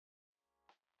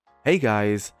Hey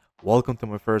guys, welcome to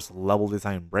my first level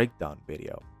design breakdown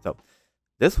video. So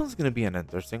this one's going to be an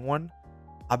interesting one.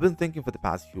 I've been thinking for the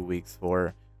past few weeks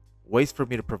for ways for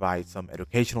me to provide some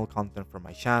educational content for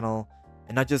my channel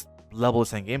and not just level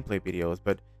design gameplay videos,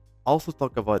 but also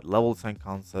talk about level design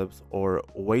concepts or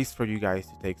ways for you guys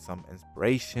to take some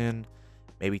inspiration,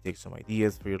 maybe take some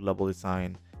ideas for your level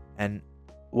design. And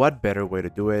what better way to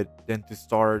do it than to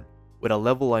start with a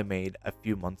level I made a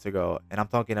few months ago, and I'm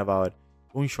talking about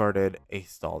Uncharted: A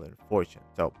Stolen Fortune.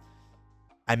 So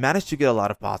I managed to get a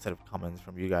lot of positive comments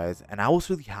from you guys, and I was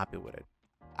really happy with it.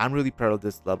 I'm really proud of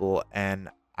this level, and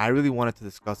I really wanted to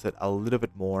discuss it a little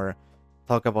bit more,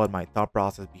 talk about my thought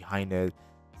process behind it,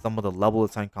 some of the level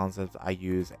design concepts I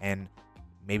use, and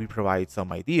maybe provide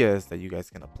some ideas that you guys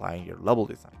can apply in your level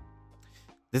design.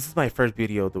 This is my first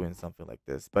video doing something like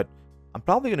this, but I'm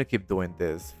probably going to keep doing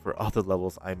this for other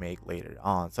levels I make later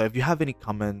on. So if you have any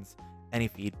comments, any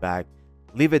feedback,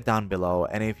 leave it down below.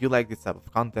 And if you like this type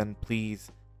of content, please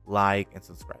like and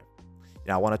subscribe.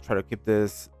 I want to try to keep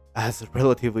this as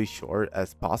relatively short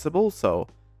as possible. So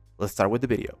let's start with the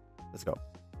video. Let's go.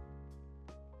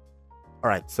 All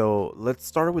right, so let's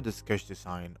start with the sketch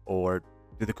design or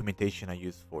the documentation I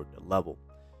use for the level.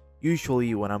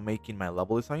 Usually when I'm making my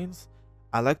level designs,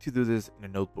 I like to do this in a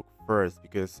notebook first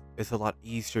because it's a lot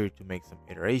easier to make some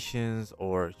iterations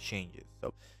or changes.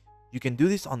 So you can do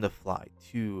this on the fly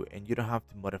too, and you don't have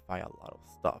to modify a lot of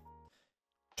stuff.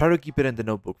 Try to keep it in the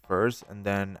notebook first, and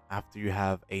then after you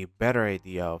have a better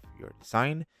idea of your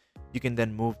design, you can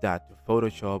then move that to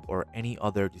Photoshop or any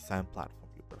other design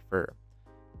platform you prefer.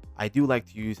 I do like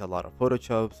to use a lot of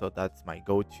Photoshop, so that's my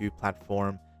go-to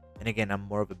platform. And again, I'm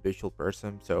more of a visual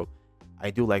person, so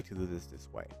I do like to do this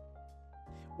way.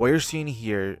 What you're seeing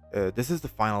here, this is the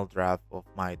final draft of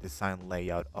my design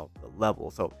layout of the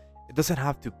level. So it doesn't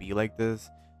have to be like this,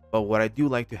 but what I do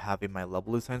like to have in my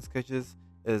level design sketches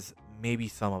is maybe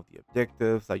some of the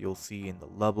objectives that you'll see in the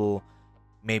level,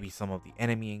 maybe some of the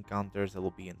enemy encounters that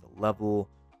will be in the level,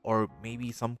 or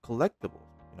maybe some collectibles.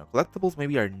 Collectibles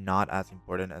maybe are not as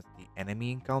important as the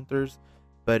enemy encounters,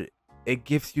 but it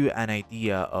gives you an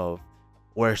idea of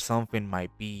where something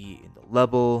might be in the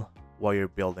level while you're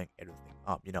building everything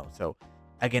up. So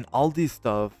again, all this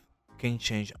stuff can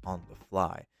change on the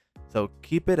fly. So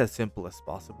keep it as simple as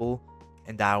possible,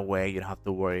 and that way you don't have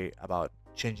to worry about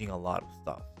changing a lot of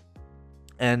stuff.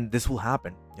 And this will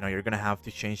happen. You're gonna have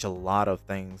to change a lot of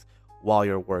things while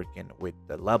you're working with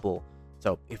the level.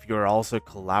 So if you're also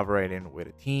collaborating with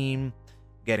a team,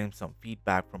 getting some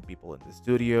feedback from people in the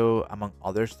studio, among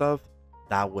other stuff,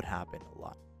 that would happen a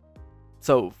lot.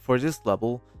 So for this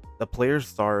level, the player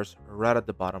starts right at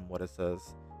the bottom what it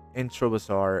says Intro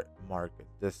Bazaar Market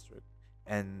District,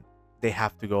 and they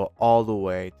have to go all the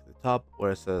way to the top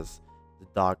where it says the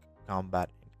Dock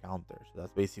Combat Encounter. So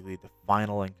that's basically the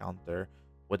final encounter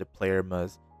where the player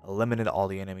must eliminate all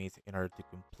the enemies in order to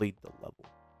complete the level.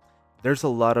 There's a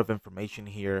lot of information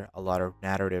here, a lot of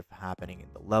narrative happening in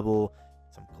the level,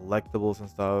 some collectibles and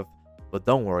stuff, but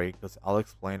don't worry because I'll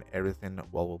explain everything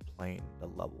while we're playing the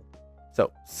level.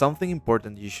 So something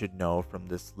important you should know from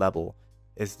this level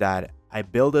is that I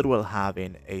built it while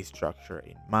having a structure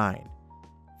in mind.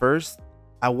 First,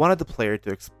 I wanted the player to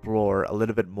explore a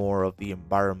little bit more of the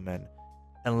environment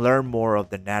and learn more of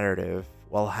the narrative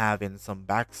while having some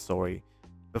backstory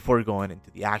before going into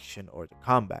the action or the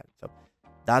combat. So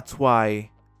that's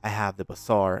why I have the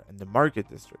bazaar and the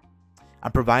market district.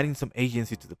 I'm providing some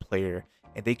agency to the player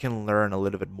and they can learn a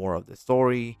little bit more of the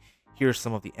story, hear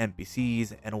some of the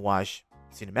NPCs, and watch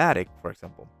cinematic, for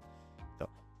example. So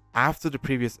after the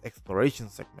previous exploration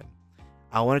segment,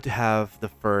 I wanted to have the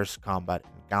first combat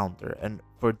encounter, and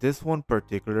for this one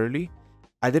particularly,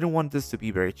 I didn't want this to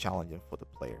be very challenging for the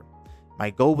player. My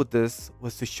goal with this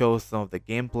was to show some of the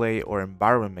gameplay or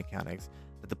environment mechanics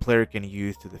that the player can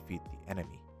use to defeat the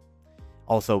enemy.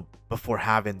 Also, before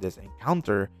having this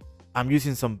encounter, I'm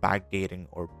using some backgating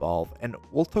or valve, and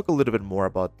we'll talk a little bit more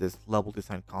about this level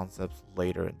design concepts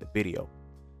later in the video.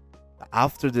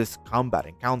 After this combat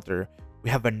encounter, we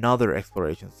have another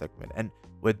exploration segment, and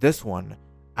with this one,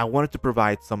 I wanted to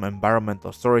provide some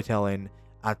environmental storytelling,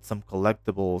 add some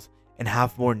collectibles, and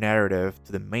have more narrative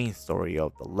to the main story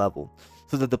of the level,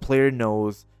 so that the player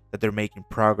knows that they're making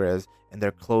progress and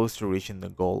they're close to reaching the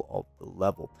goal of the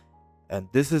level. And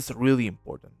this is really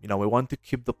important. We want to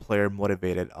keep the player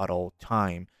motivated at all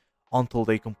time until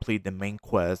they complete the main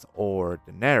quest or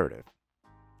the narrative.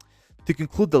 To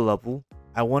conclude the level,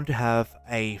 I want to have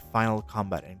a final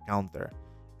combat encounter,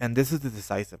 and this is the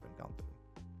decisive encounter.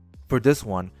 For this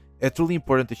one, it's really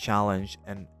important to challenge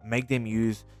and make them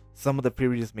use some of the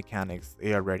previous mechanics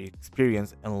they already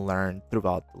experienced and learned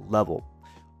throughout the level.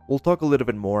 we'll talk a little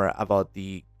bit more about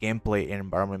the gameplay and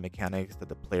environment mechanics that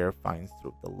the player finds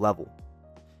through the level.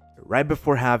 Right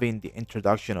before having the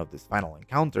introduction of this final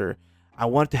encounter, I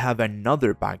want to have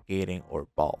another backgating or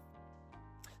ball.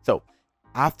 So,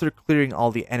 after clearing all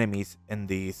the enemies in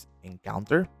this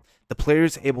encounter, the player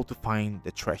is able to find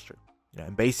the treasure,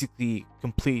 and basically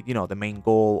complete, the main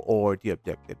goal or the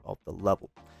objective of the level.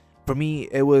 For me,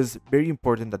 it was very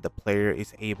important that the player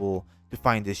is able to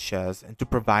find this chest and to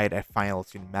provide a final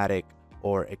cinematic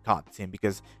or a cutscene,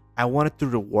 because I wanted to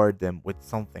reward them with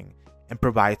something and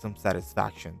provide some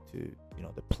satisfaction to,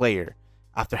 the player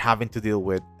after having to deal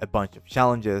with a bunch of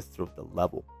challenges through the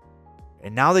level.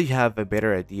 And now that you have a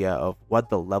better idea of what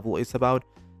the level is about,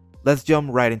 let's jump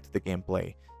right into the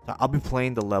gameplay. So I'll be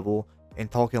playing the level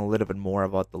and talking a little bit more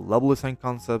about the level design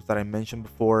concepts that I mentioned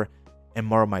before and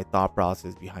more of my thought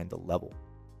process behind the level.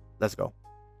 Let's go.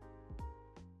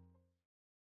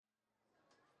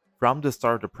 From the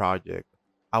start of the project,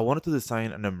 I wanted to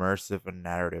design an immersive and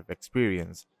narrative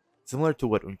experience similar to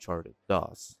what Uncharted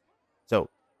does. So,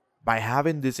 by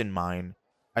having this in mind,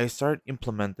 I started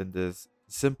implementing this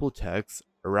simple text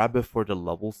right before the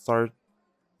level start,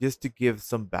 just to give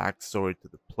some backstory to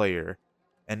the player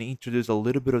and introduce a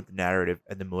little bit of the narrative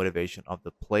and the motivation of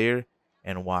the player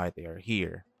and why they are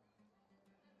here.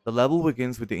 The level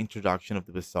begins with the introduction of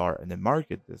the bazaar and the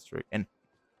market district, and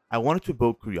I wanted to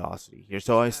evoke curiosity here,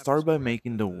 so I start by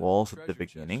making the walls at the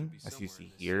beginning, as you see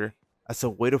here, as a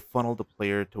way to funnel the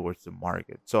player towards the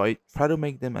market. So I try to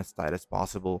make them as tight as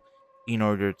possible in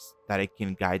order that it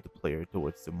can guide the player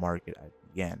towards the market at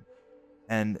the end.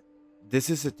 And this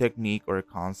is a technique or a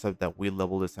concept that we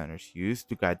level designers use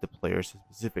to guide the players to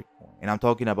a specific point. And I'm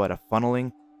talking about a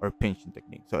funneling or pinching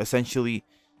technique. So essentially,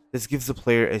 this gives the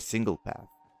player a single path.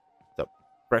 So,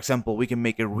 for example, we can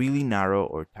make a really narrow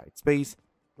or tight space,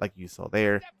 like you saw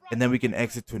there, and then we can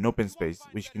exit to an open space,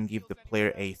 which can give the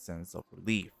player a sense of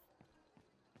relief.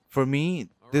 For me,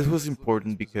 this was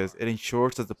important because it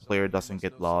ensures that the player doesn't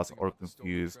get lost or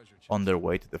confused on their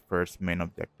way to the first main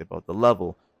objective of the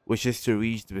level, which is to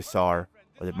reach the bazaar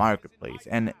or the marketplace.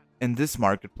 And in this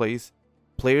marketplace,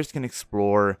 players can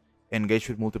explore, engage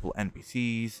with multiple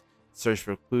NPCs, search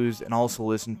for clues, and also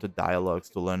listen to dialogues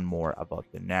to learn more about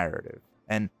the narrative.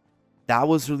 And that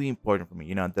was really important for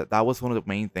me. That was one of the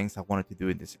main things I wanted to do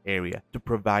in this area, to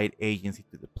provide agency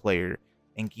to the player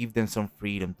and give them some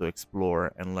freedom to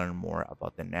explore and learn more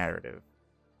about the narrative.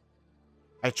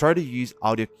 I try to use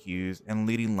audio cues and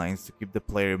leading lines to keep the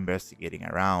player investigating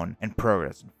around and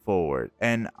progressing forward.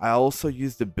 And I also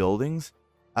use the buildings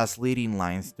as leading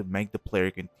lines to make the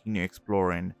player continue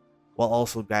exploring while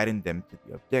also guiding them to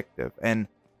the objective. And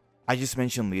I just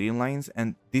mentioned leading lines,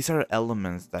 and these are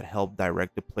elements that help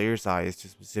direct the player's eyes to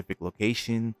a specific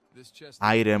location,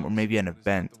 item, or maybe an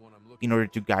event in order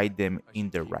to guide them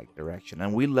in the right direction.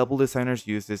 And we level designers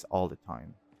use this all the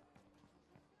time.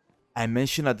 I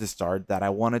mentioned at the start that I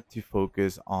wanted to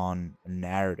focus on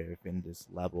narrative in this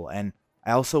level, and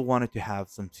I also wanted to have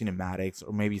some cinematics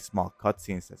or maybe small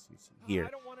cutscenes as you see here.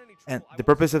 And the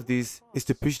purpose of this is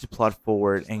to push the plot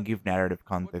forward and give narrative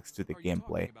context to the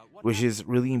gameplay, which is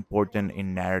really important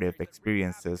in narrative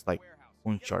experiences like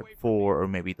Uncharted 4 or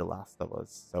maybe The Last of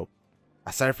Us. So,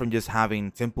 aside from just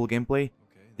having simple gameplay,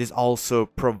 this also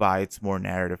provides more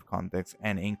narrative context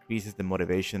and increases the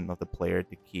motivation of the player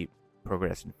to keep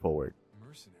progressing forward.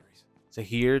 So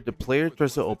here, the player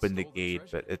tries to open the gate,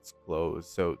 but it's closed,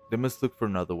 so they must look for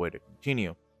another way to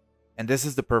continue. And this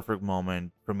is the perfect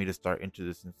moment for me to start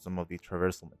introducing some of the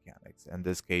traversal mechanics, in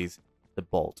this case, the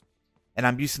bolt. And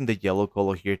I'm using the yellow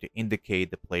color here to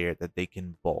indicate the player that they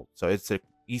can bolt, so it's an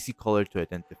easy color to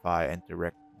identify and to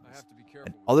recognize.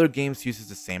 And other games uses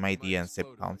the same idea and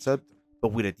same concept,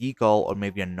 but with a decal or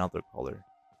maybe another color.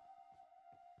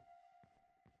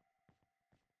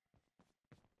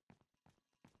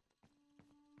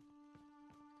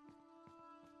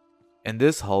 In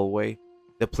this hallway,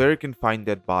 the player can find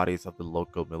dead bodies of the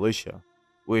local militia,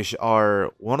 which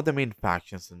are one of the main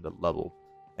factions in the level.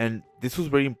 And this was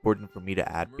very important for me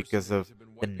to add because of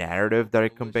the narrative that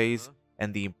it conveys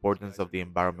and the importance of the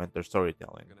environmental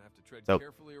storytelling. So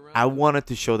I wanted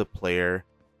to show the player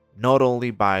not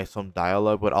only by some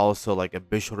dialogue but also like a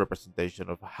visual representation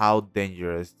of how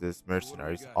dangerous these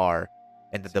mercenaries are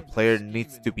and that the player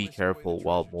needs to be careful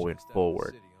while moving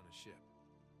forward.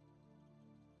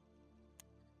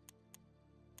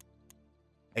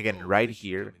 Again, right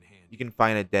here, you can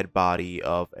find a dead body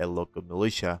of a local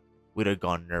militia with a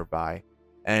gun nearby.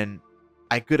 And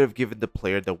I could have given the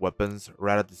player the weapons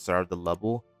right at the start of the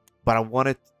level, but I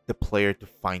wanted the player to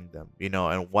find them,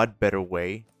 and what better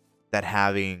way than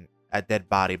having a dead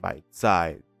body by its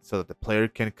side so that the player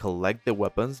can collect the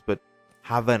weapons but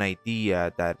have an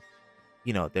idea that,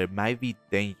 there might be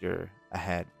danger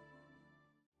ahead.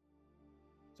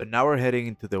 So now we're heading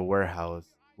into the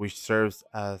warehouse, which serves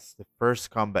as the first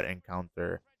combat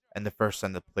encounter and the first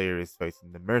time the player is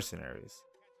facing the mercenaries.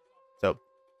 So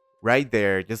right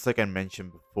there, just like I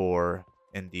mentioned before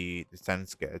in the design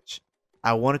sketch,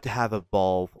 I wanted to have a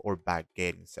valve or back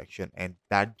gating section, and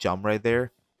that jump right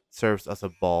there serves as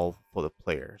a valve for the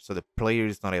player, so the player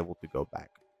is not able to go back.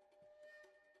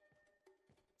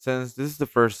 Since this is the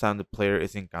first time the player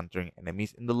is encountering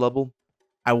enemies in the level,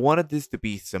 I wanted this to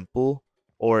be simple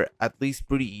or at least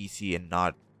pretty easy and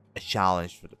not a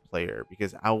challenge for the player,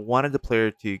 because I wanted the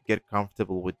player to get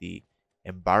comfortable with the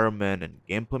environment and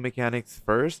gameplay mechanics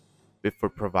first before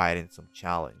providing some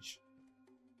challenge.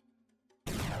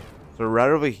 So right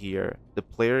over here, the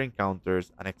player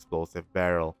encounters an explosive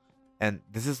barrel, and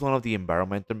this is one of the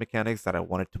environmental mechanics that I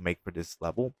wanted to make for this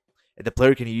level. And the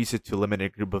player can use it to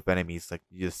eliminate a group of enemies like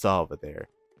you just saw over there.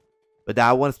 But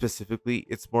that one specifically,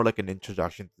 it's more like an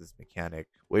introduction to this mechanic,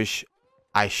 which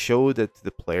I showed it to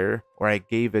the player, or I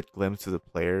gave it glimpse to the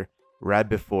player right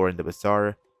before in the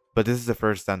bazaar. But this is the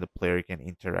first time the player can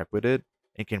interact with it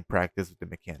and can practice with the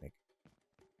mechanic.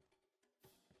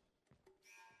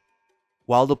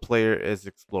 While the player is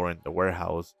exploring the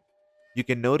warehouse, you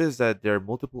can notice that there are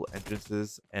multiple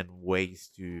entrances and ways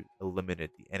to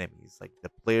eliminate the enemies. Like the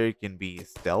player can be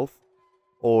stealth,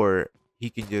 or he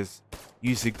can just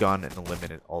use a gun and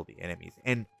eliminate all the enemies.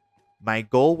 And my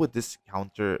goal with this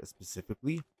counter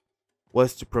specifically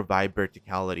was to provide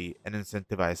verticality and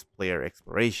incentivize player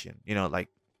exploration. Like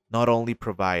not only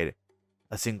provide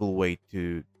a single way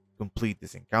to complete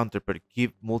this encounter, but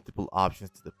give multiple options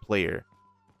to the player.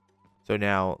 So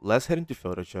now let's head into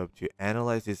Photoshop to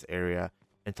analyze this area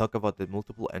and talk about the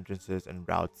multiple entrances and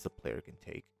routes the player can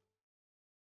take.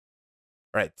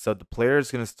 Alright, so the player is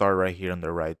going to start right here on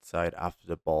the right side after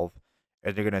the bulb,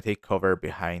 and they're going to take cover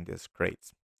behind these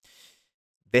crates.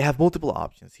 They have multiple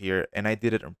options here, and I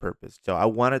did it on purpose. So I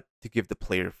wanted to give the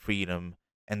player freedom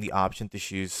and the option to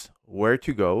choose where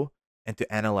to go and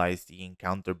to analyze the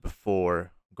encounter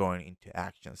before going into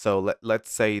action. So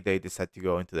let's say they decide to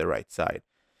go into the right side.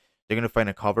 They're going to find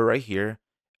a cover right here,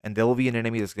 and there will be an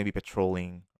enemy that's going to be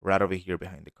patrolling right over here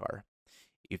behind the car.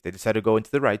 If they decide to go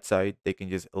into the right side, they can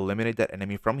just eliminate that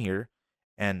enemy from here,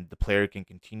 and the player can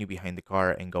continue behind the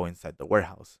car and go inside the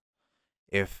warehouse.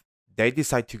 If they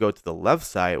decide to go to the left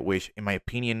side, which in my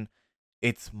opinion,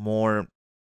 it's more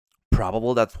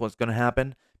probable that's what's going to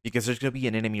happen, because there's going to be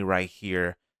an enemy right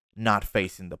here not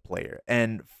facing the player.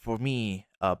 And for me,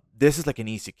 this is like an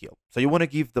easy kill. So you want to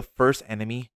give the first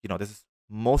enemy, this is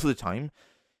most of the time,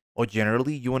 or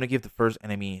generally, you want to give the first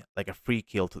enemy like a free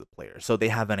kill to the player, so they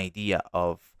have an idea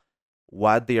of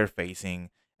what they are facing,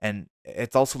 and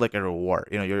it's also like a reward.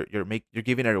 You're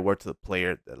giving a reward to the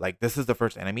player. Like this is the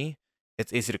first enemy,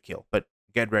 it's easy to kill, but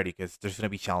get ready because there's gonna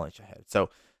be challenge ahead. So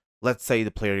let's say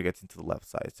the player gets into the left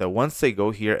side. So once they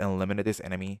go here and eliminate this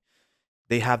enemy,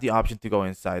 they have the option to go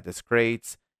inside this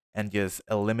crates and just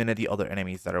eliminate the other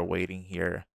enemies that are waiting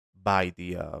here by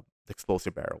the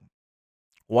explosive barrel.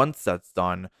 Once that's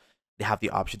done, they have the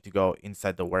option to go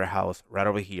inside the warehouse right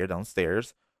over here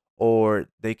downstairs, or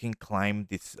they can climb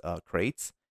these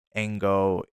crates and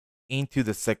go into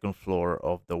the second floor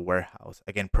of the warehouse,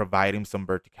 again, providing some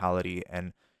verticality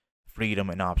and freedom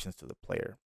and options to the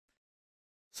player.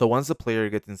 So once the player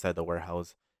gets inside the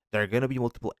warehouse, there are going to be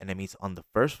multiple enemies on the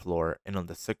first floor and on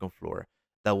the second floor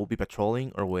that will be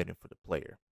patrolling or waiting for the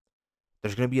player.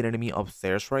 There's going to be an enemy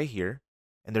upstairs right here,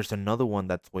 and there's another one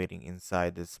that's waiting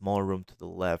inside this small room to the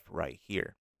left right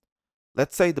here.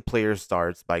 Let's say the player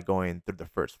starts by going through the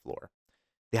first floor.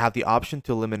 They have the option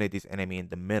to eliminate this enemy in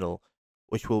the middle,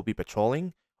 which will be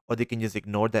patrolling, or they can just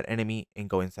ignore that enemy and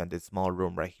go inside this small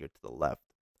room right here to the left.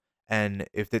 And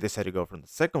if they decide to go from the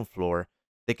second floor,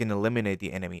 they can eliminate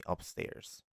the enemy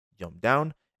upstairs, jump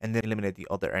down, and then eliminate the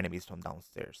other enemies from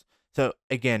downstairs. So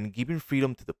again, giving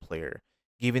freedom to the player,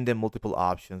 giving them multiple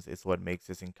options is what makes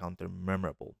this encounter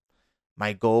memorable.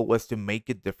 My goal was to make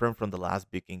it different from the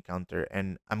last big encounter,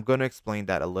 and I'm going to explain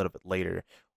that a little bit later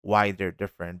why they're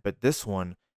different. But this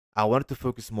one, I wanted to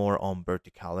focus more on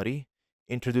verticality,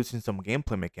 introducing some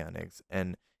gameplay mechanics,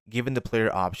 and giving the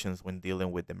player options when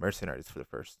dealing with the mercenaries for the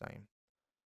first time.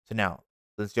 So now,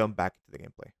 let's jump back into the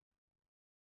gameplay.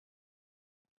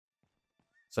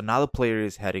 So now the player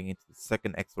is heading into the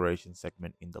second exploration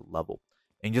segment in the level.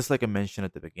 And just like I mentioned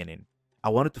at the beginning, I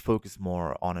wanted to focus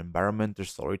more on environmental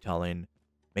storytelling,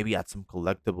 maybe add some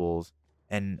collectibles,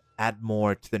 and add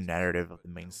more to the narrative of the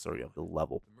main story of the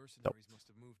level. So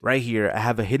Right here, I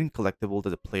have a hidden collectible that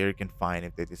the player can find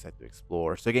if they decide to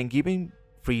explore. So again, giving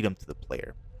freedom to the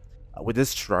player. With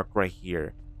this truck right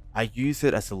here, I use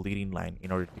it as a leading line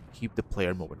in order to keep the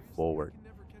player moving forward.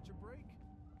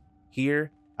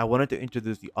 Here, I wanted to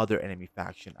introduce the other enemy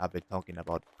faction I've been talking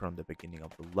about from the beginning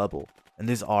of the level, and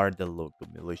these are the local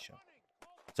militia.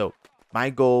 So, my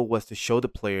goal was to show the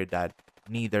player that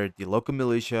neither the local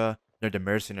militia nor the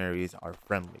mercenaries are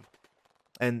friendly.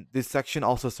 And this section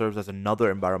also serves as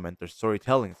another environmental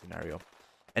storytelling scenario.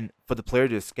 And for the player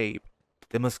to escape,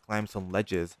 they must climb some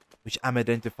ledges, which I'm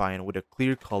identifying with a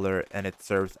clear color, and it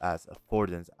serves as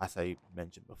affordance, as I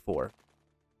mentioned before.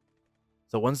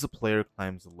 So once the player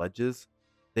climbs the ledges,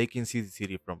 they can see the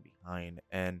city from behind,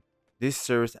 and this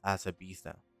serves as a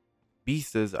vista.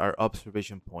 Vistas are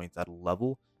observation points at a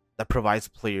level that provides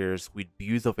players with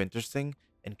views of interesting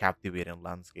and captivating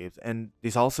landscapes, and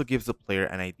this also gives the player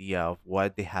an idea of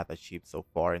what they have achieved so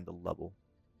far in the level.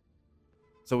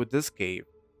 So with this cave,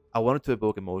 I wanted to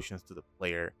evoke emotions to the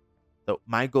player. So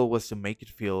my goal was to make it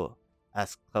feel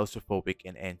as claustrophobic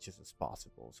and anxious as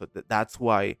possible. So that's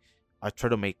why I try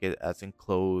to make it as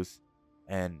enclosed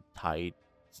and tight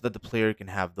so that the player can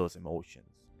have those emotions.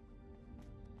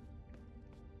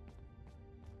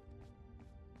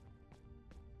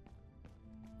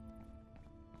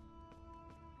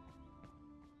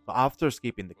 So after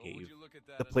escaping the cave,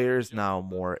 the player is now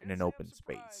more in an open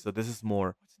space. So this is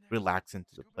more relaxing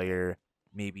to the player.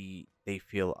 Maybe they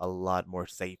feel a lot more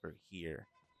safer here.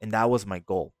 And that was my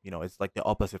goal. It's like the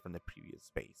opposite from the previous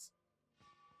space.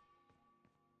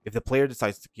 If the player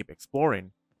decides to keep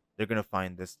exploring, they're going to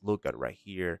find this lookout right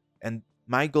here. And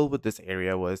my goal with this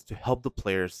area was to help the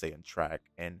player stay on track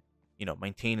and,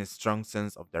 maintain a strong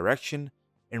sense of direction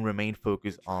and remain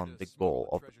focused on the goal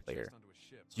of the player.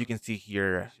 So you can see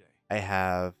here, I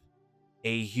have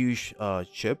a huge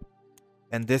ship,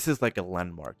 and this is like a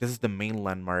landmark. This is the main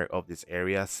landmark of this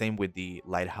area. Same with the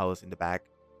lighthouse in the back.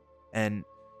 And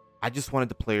I just wanted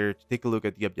the player to take a look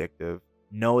at the objective,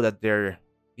 know that they're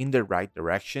in the right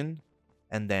direction,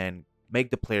 and then make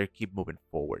the player keep moving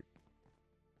forward.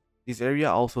 This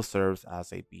area also serves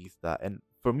as a vista, and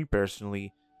for me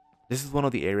personally, this is one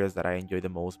of the areas that I enjoy the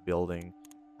most building.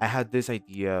 I had this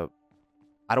idea,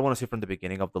 I don't want to say from the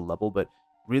beginning of the level, but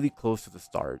really close to the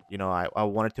start. I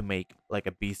wanted to make like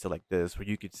a vista like this where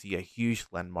you could see a huge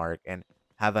landmark and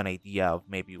have an idea of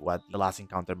maybe what the last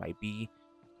encounter might be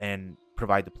and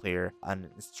provide the player a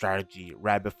strategy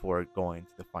right before going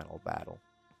to the final battle.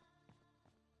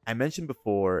 I mentioned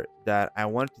before that I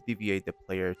wanted to deviate the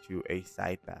player to a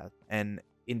side path, and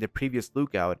in the previous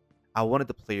lookout, I wanted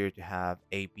the player to have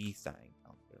a B side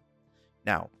encounter.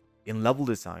 Now, in level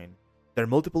design, there are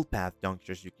multiple path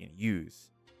junctures you can use.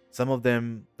 Some of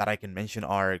them that I can mention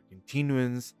are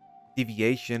continuance,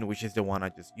 deviation, which is the one I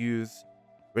just used,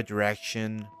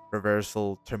 redirection,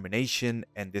 reversal, termination,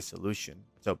 and dissolution.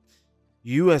 So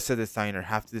you as a designer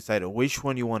have to decide which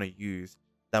one you want to use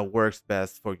that works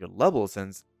best for your level,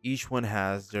 since each one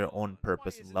has their own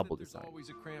purpose in level design. Always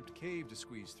a cramped cave to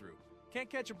squeeze through. Can't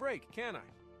catch a break, can I?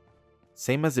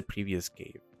 Same as the previous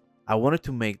cave, I wanted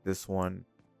to make this one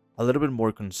a little bit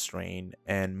more constrained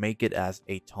and make it as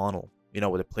a tunnel,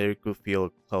 where the player could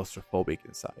feel claustrophobic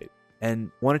inside.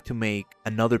 And wanted to make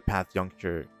another path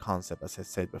juncture concept, as I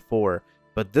said before,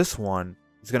 but this one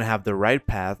is going to have the right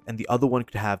path and the other one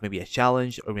could have maybe a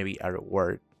challenge or maybe a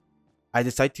reward. I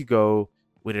decided to go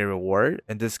with a reward.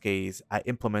 In this case, I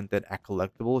implemented a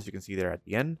collectible, as you can see there at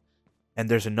the end, and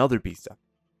there's another vista.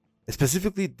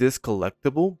 Specifically, this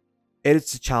collectible, it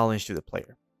is a challenge to the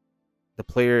player. The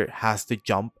player has to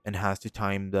jump and has to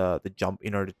time the jump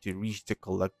in order to reach the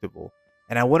collectible.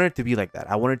 And I want it to be like that.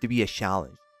 I want it to be a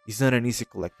challenge. It's not an easy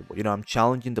collectible. I'm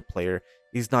challenging the player.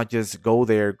 It's not just go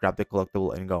there, grab the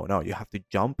collectible, and go. No, you have to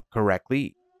jump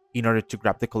correctly in order to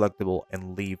grab the collectible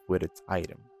and leave with its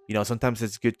item. Sometimes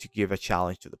it's good to give a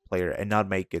challenge to the player and not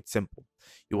make it simple.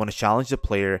 You want to challenge the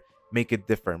player, make it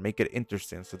different, make it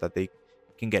interesting so that they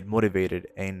can get motivated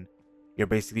and you're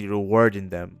basically rewarding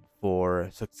them for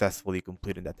successfully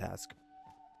completing that task.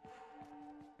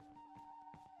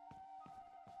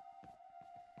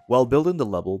 While building the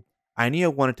level, I knew I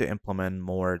wanted to implement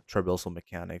more traversal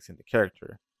mechanics in the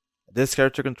character. This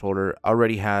character controller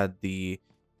already had the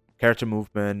character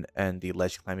movement and the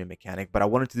ledge climbing mechanic, but I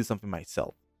wanted to do something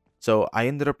myself. So I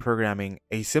ended up programming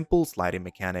a simple sliding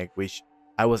mechanic, which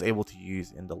I was able to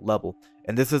use in the level.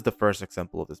 And this is the first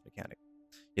example of this mechanic.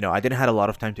 I didn't have a lot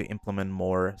of time to implement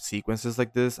more sequences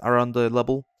like this around the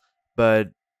level, but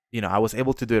I was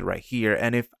able to do it right here.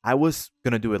 And if I was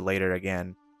gonna do it later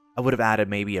again, I would have added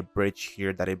maybe a bridge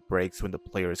here that it breaks when the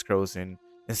player is crossing,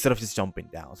 instead of just jumping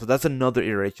down. So that's another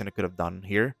iteration I could have done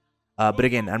here. But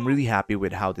again, I'm really happy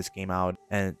with how this came out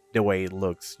and the way it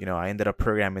looks. You know, I ended up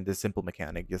programming this simple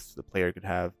mechanic just so the player could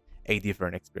have a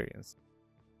different experience.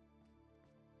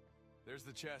 There's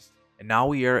the chest. And now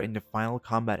we are in the final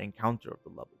combat encounter of the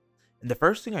level. And the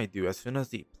first thing I do as soon as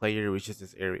the player reaches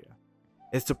this area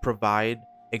is to provide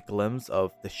a glimpse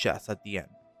of the chest at the end,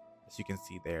 as you can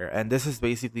see there. And this is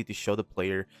basically to show the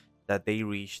player that they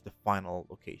reached the final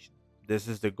location. This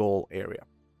is the goal area.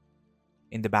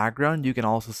 In the background, you can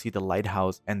also see the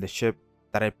lighthouse and the ship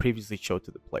that I previously showed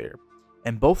to the player,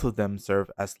 and both of them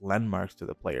serve as landmarks to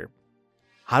the player.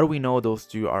 How do we know those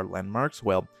two are landmarks?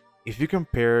 Well, if you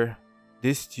compare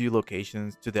these two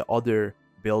locations to the other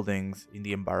buildings in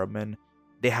the environment,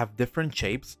 they have different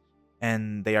shapes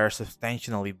and they are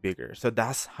substantially bigger. So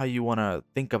that's how you want to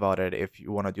think about it if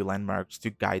you want to do landmarks to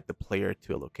guide the player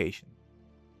to a location.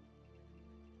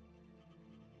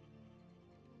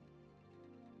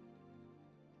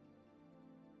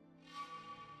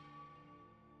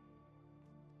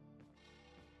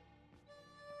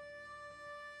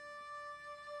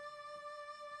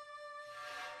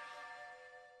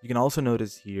 You can also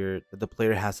notice here that the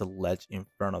player has a ledge in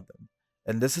front of them,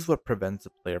 and this is what prevents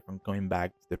the player from going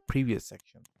back to the previous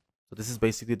section. So this is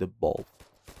basically the bulb.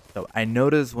 So I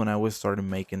noticed when I was starting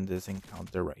making this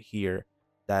encounter right here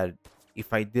that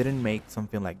if I didn't make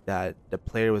something like that, the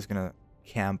player was gonna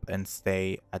camp and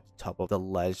stay at the top of the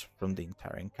ledge from the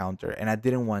entire encounter, and I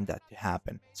didn't want that to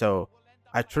happen. So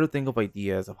I try to think of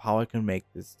ideas of how I can make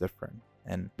this different,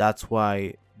 and that's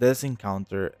why this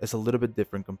encounter is a little bit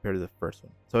different compared to the first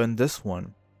one. So in this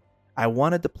one, I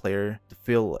wanted the player to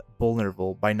feel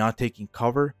vulnerable by not taking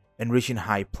cover and reaching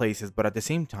high places, but at the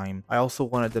same time, I also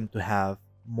wanted them to have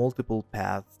multiple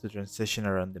paths to transition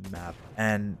around the map,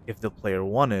 and if the player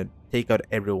wanted, take out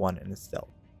everyone in stealth.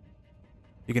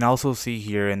 You can also see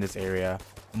here in this area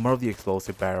more of the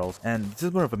explosive barrels, and this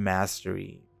is more of a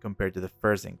mastery compared to the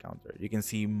first encounter. You can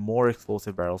see more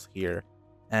explosive barrels here,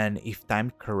 and if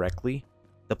timed correctly,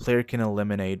 the player can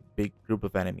eliminate big group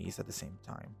of enemies at the same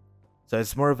time. So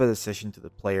it's more of a decision to the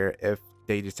player if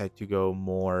they decide to go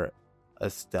more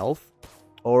stealth,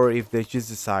 or if they just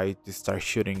decide to start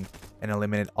shooting and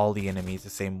eliminate all the enemies the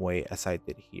same way as I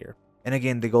did here. And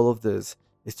again, the goal of this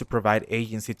is to provide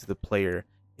agency to the player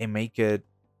and make it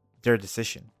their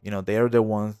decision. You know, they are the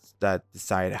ones that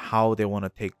decide how they want to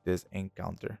take this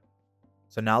encounter.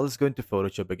 So now let's go into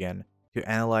Photoshop again to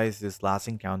analyze this last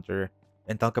encounter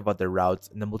and talk about the routes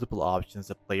and the multiple options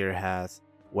the player has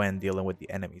when dealing with the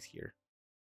enemies here.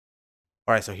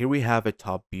 Alright, so here we have a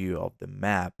top view of the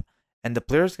map, and the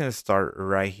player is going to start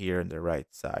right here on the right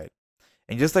side.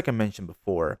 And just like I mentioned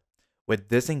before, with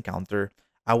this encounter,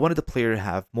 I wanted the player to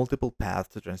have multiple paths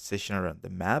to transition around the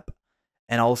map,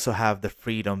 and also have the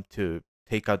freedom to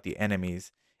take out the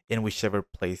enemies in whichever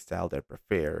playstyle they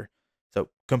prefer. So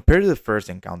compared to the first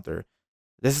encounter,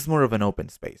 this is more of an open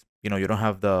space. You know, you don't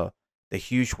have the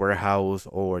huge warehouse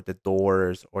or the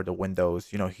doors or the windows.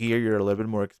 You know, here you're a little bit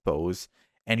more exposed,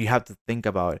 and you have to think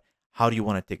about how do you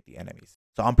want to take the enemies.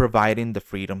 So I'm providing the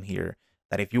freedom here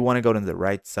that if you want to go to the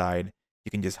right side,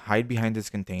 you can just hide behind these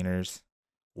containers,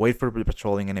 wait for the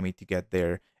patrolling enemy to get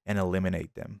there and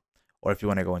eliminate them. Or if you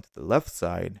want to go into the left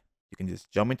side, you can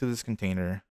just jump into this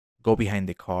container, go behind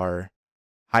the car,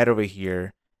 hide over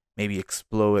here, maybe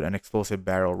explode an explosive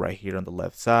barrel right here on the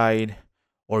left side,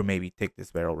 or maybe take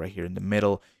this barrel right here in the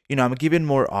middle. You know, I'm giving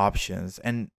more options,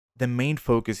 and the main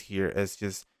focus here is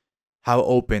just how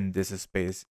open this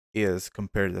space is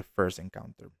compared to the first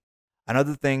encounter.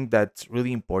 Another thing that's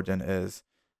really important is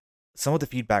some of the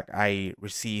feedback I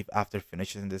receive after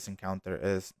finishing this encounter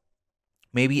is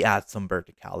maybe add some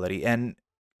verticality. And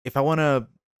if I want to,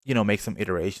 you know, make some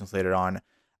iterations later on,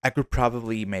 I could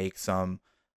probably make some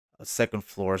second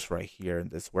floors right here in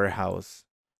this warehouse,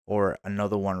 or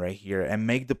another one right here, and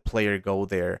make the player go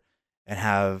there and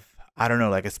have, I don't know,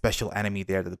 like a special enemy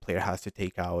there that the player has to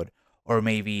take out, or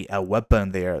maybe a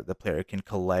weapon there the player can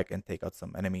collect and take out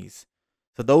some enemies.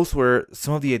 So those were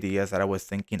some of the ideas that I was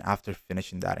thinking after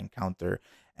finishing that encounter.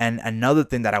 And another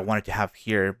thing that I wanted to have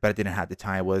here, but I didn't have the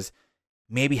time, was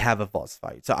maybe have a boss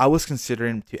fight. So I was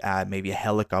considering to add maybe a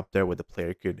helicopter where the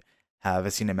player could have a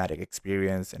cinematic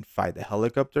experience and fight the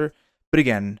helicopter. But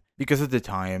again, because of the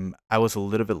time, I was a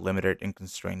little bit limited and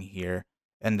constrained here,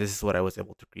 and this is what I was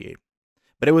able to create.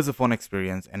 But it was a fun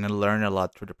experience, and I learned a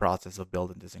lot through the process of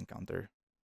building this encounter.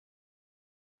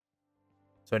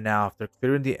 So now, after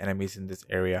clearing the enemies in this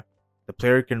area, the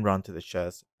player can run to the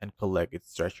chest and collect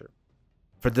its treasure.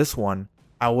 For this one,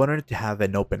 I wanted to have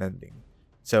an open ending,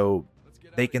 so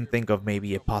they can think of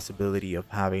maybe a possibility of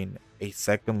having a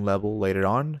second level later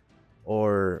on,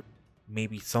 or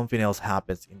maybe something else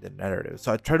happens in the narrative.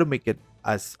 So I try to make it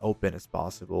as open as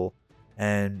possible.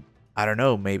 And I don't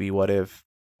know, maybe what if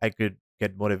I could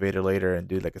get motivated later and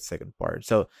do like a second part.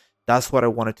 So that's what I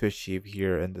wanted to achieve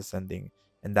here in this ending.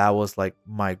 And that was like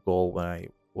my goal when I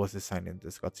was designing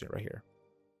this cutscene right here.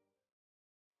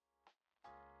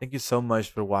 Thank you so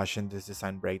much for watching this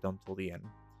design breakdown till the end.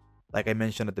 Like I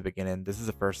mentioned at the beginning, this is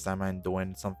the first time I'm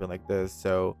doing something like this.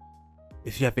 So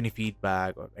if you have any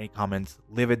feedback or any comments,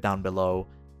 leave it down below.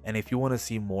 And if you want to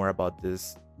see more about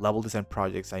this level design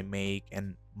projects I make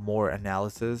and more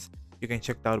analysis, you can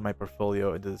check out my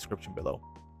portfolio in the description below.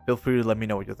 Feel free to let me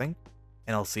know what you think,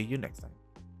 and I'll see you next time.